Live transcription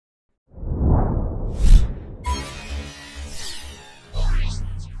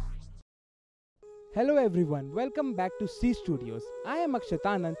Hello everyone, welcome back to C Studios. I am Akshat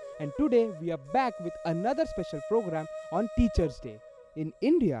Anand and today we are back with another special program on Teachers Day. In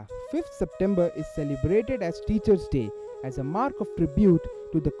India, 5th September is celebrated as Teachers Day as a mark of tribute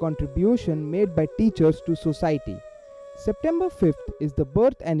to the contribution made by teachers to society. September 5th is the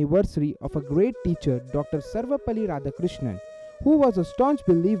birth anniversary of a great teacher, Dr. Sarvepalli Radhakrishnan, who was a staunch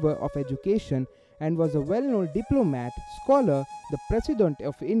believer of education and was a well-known diplomat, scholar, the President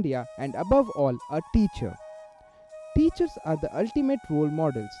of India, and above all, a teacher. Teachers are the ultimate role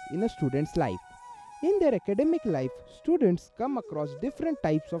models in a student's life. In their academic life, students come across different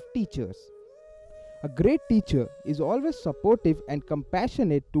types of teachers. A great teacher is always supportive and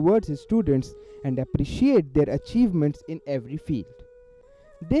compassionate towards his students and appreciate their achievements in every field.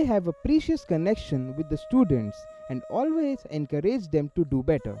 They have a precious connection with the students and always encourage them to do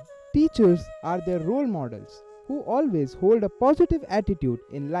better. Teachers are their role models who always hold a positive attitude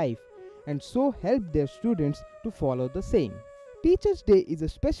in life and so help their students to follow the same. Teachers' Day is a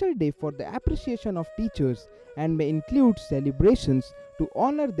special day for the appreciation of teachers and may include celebrations to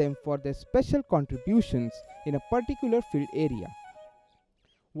honor them for their special contributions in a particular field area.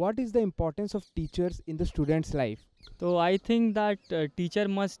 What is the importance of teachers in the student's life? So I think that teacher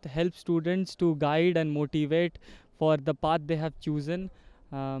must help students to guide and motivate for the path they have chosen.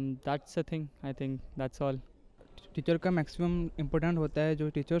 That's the thing. I think that's all. Teacher का maximum important होता है, जो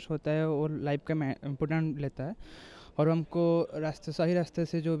teachers होता है वो life का important लेता है और हमको सही रास्ते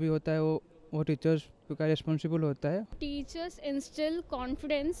से जो भी होता है वो टीचर्स का रिस्पॉन्सिबल होता है. Teachers instill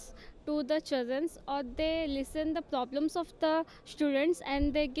confidence to the children, or they listen the problems of the students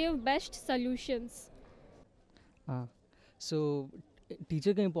and they give best solutions. So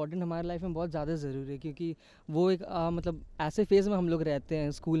teacher का इम्पोर्टेंट हमारे लाइफ में बहुत ज़्यादा ज़रूरी है, क्योंकि वो एक मतलब ऐसे फेज़ में हम लोग रहते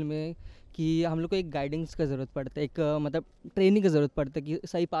हैं स्कूल में कि हम लोग को एक गाइडेंस का ज़रूरत पड़ता है, एक मतलब ट्रेनिंग की ज़रूरत पड़ता है कि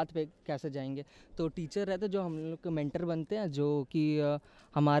सही पाथ पे कैसे जाएंगे. तो टीचर रहते हैं जो हम लोग के मेंटर बनते हैं, जो कि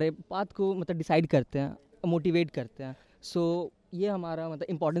हमारे पाथ को मतलब डिसाइड करते हैं, मोटिवेट करते हैं. सो ये हमारा मतलब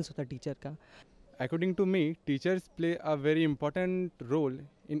इम्पोर्टेंस होता है टीचर का. According to me, teachers play a very important role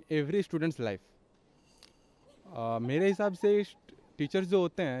in every student's life. मेरे हिसाब से टीचर्स जो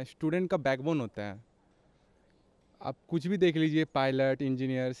होते हैं स्टूडेंट का बैकबोन होता है. आप कुछ भी देख लीजिए, पायलट,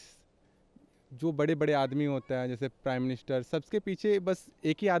 इंजीनियर्स, जो बड़े बड़े आदमी होते हैं जैसे प्राइम मिनिस्टर, सबके पीछे बस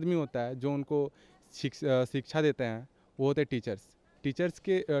एक ही आदमी होता है जो उनको शिक्षा देते हैं, वो होते हैं टीचर्स.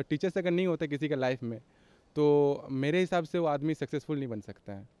 टीचर्स अगर नहीं होते किसी का लाइफ में तो मेरे हिसाब से वो आदमी सक्सेसफुल नहीं बन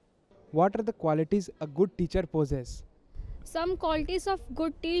सकता है. What are the qualities a good teacher possesses? Some qualities of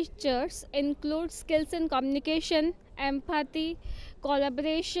good teachers include skills in communication, empathy,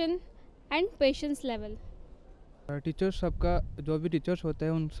 collaboration and patience level. Teachers सबका जो भी टीचर्स होता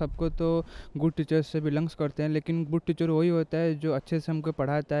है उन सबको तो गुड टीचर्स से बिलोंग्स करते हैं, लेकिन गुड टीचर वही होता है जो अच्छे से हमको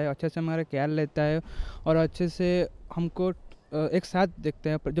पढ़ाता है, अच्छे से हमारा ख्याल लेता है और अच्छे से हमको एक साथ देखते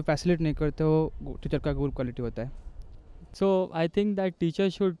हैं. जो फैसिलिटी नहीं करते वो टीचर का गुड क्वालिटी होता है. So I think that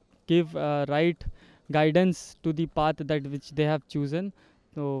teachers should give right guidance to the path that which they have chosen.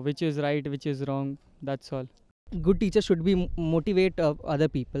 So which is right, which is wrong. That's all. Good teacher should be motivate other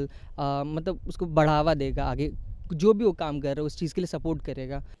people, मतलब उसको बढ़ावा देगा, आगे जो भी वो काम कर रहा है उस चीज़ के लिए सपोर्ट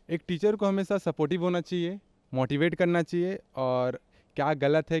करेगा. एक टीचर को हमेशा सपोर्टिव होना चाहिए, मोटिवेट करना चाहिए और क्या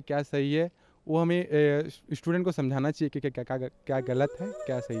गलत है क्या सही है वो हमें स्टूडेंट को समझाना चाहिए कि क्या गलत है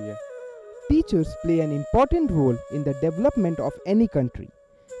क्या सही है. Teachers play an important role in the development of any country.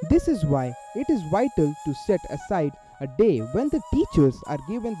 This is why it is vital to set aside a day when the teachers are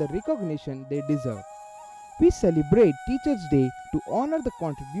given the recognition they deserve. We celebrate Teachers' Day to honor the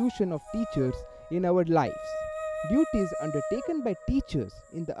contribution of teachers in our lives. Duties undertaken by teachers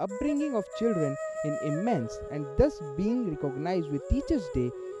in the upbringing of children is immense, and thus being recognized with Teachers' Day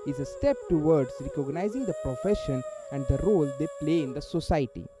is a step towards recognizing the profession and the role they play in the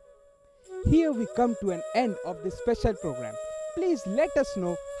society. Here we come to an end of this special program. Please let us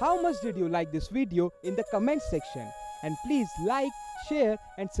know how much did you like this video in the comment section, and please like, share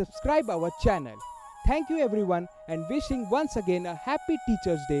and subscribe our channel. Thank you everyone and wishing once again a happy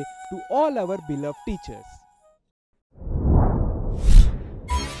Teachers' Day to all our beloved teachers.